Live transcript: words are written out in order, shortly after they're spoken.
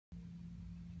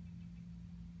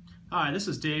Hi, this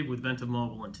is Dave with Ventev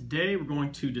Mobile, and today we're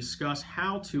going to discuss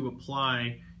how to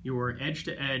apply your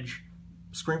edge-to-edge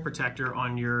screen protector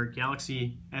on your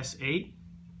Galaxy S8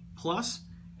 Plus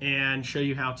and show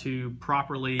you how to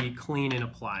properly clean and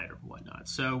apply it or whatnot.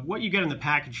 So what you get in the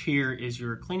package here is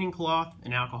your cleaning cloth,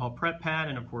 an alcohol prep pad,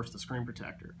 and of course the screen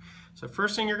protector. So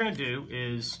first thing you're going to do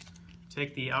is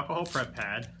take the alcohol prep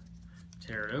pad,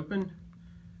 tear it open,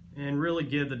 and really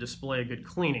give the display a good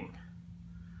cleaning.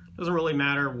 Doesn't really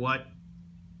matter what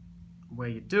way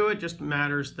you do it, just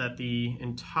matters that the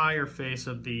entire face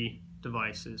of the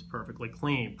device is perfectly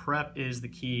clean. Prep is the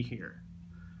key here.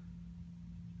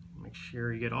 Make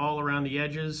sure you get all around the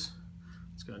edges.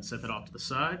 Let's go ahead and set that off to the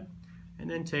side, and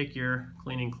then take your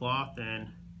cleaning cloth and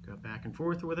go back and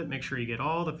forth with it. Make sure you get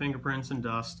all the fingerprints and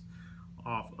dust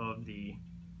off of the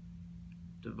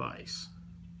device.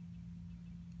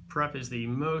 Prep is the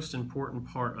most important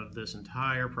part of this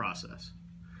entire process.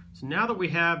 So now that we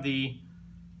have the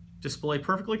display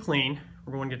perfectly clean,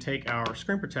 we're going to take our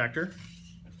screen protector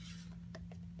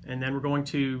and then we're going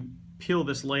to peel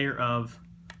this layer of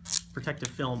protective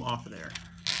film off of there.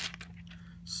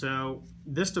 So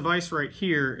this device right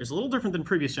here is a little different than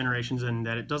previous generations in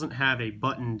that it doesn't have a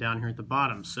button down here at the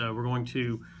bottom. So we're going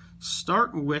to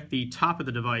start with the top of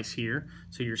the device here,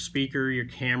 so your speaker, your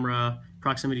camera,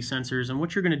 proximity sensors, and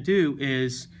what you're going to do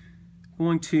is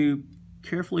going to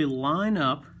carefully line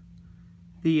up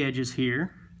the edges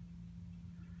here.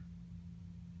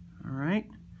 All right,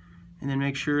 and then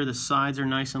make sure the sides are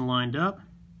nice and lined up.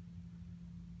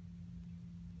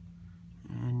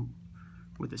 And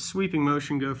with a sweeping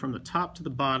motion, go from the top to the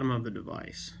bottom of the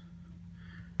device.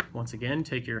 Once again,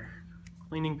 take your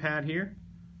cleaning pad here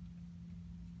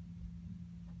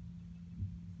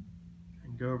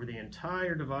and go over the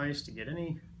entire device to get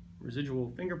any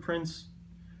residual fingerprints,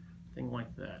 thing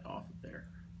like that, off of there.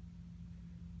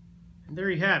 And there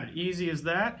you have it, easy as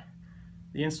that.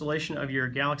 The installation of your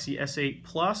Galaxy S8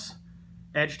 Plus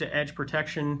edge-to-edge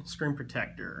protection screen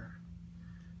protector.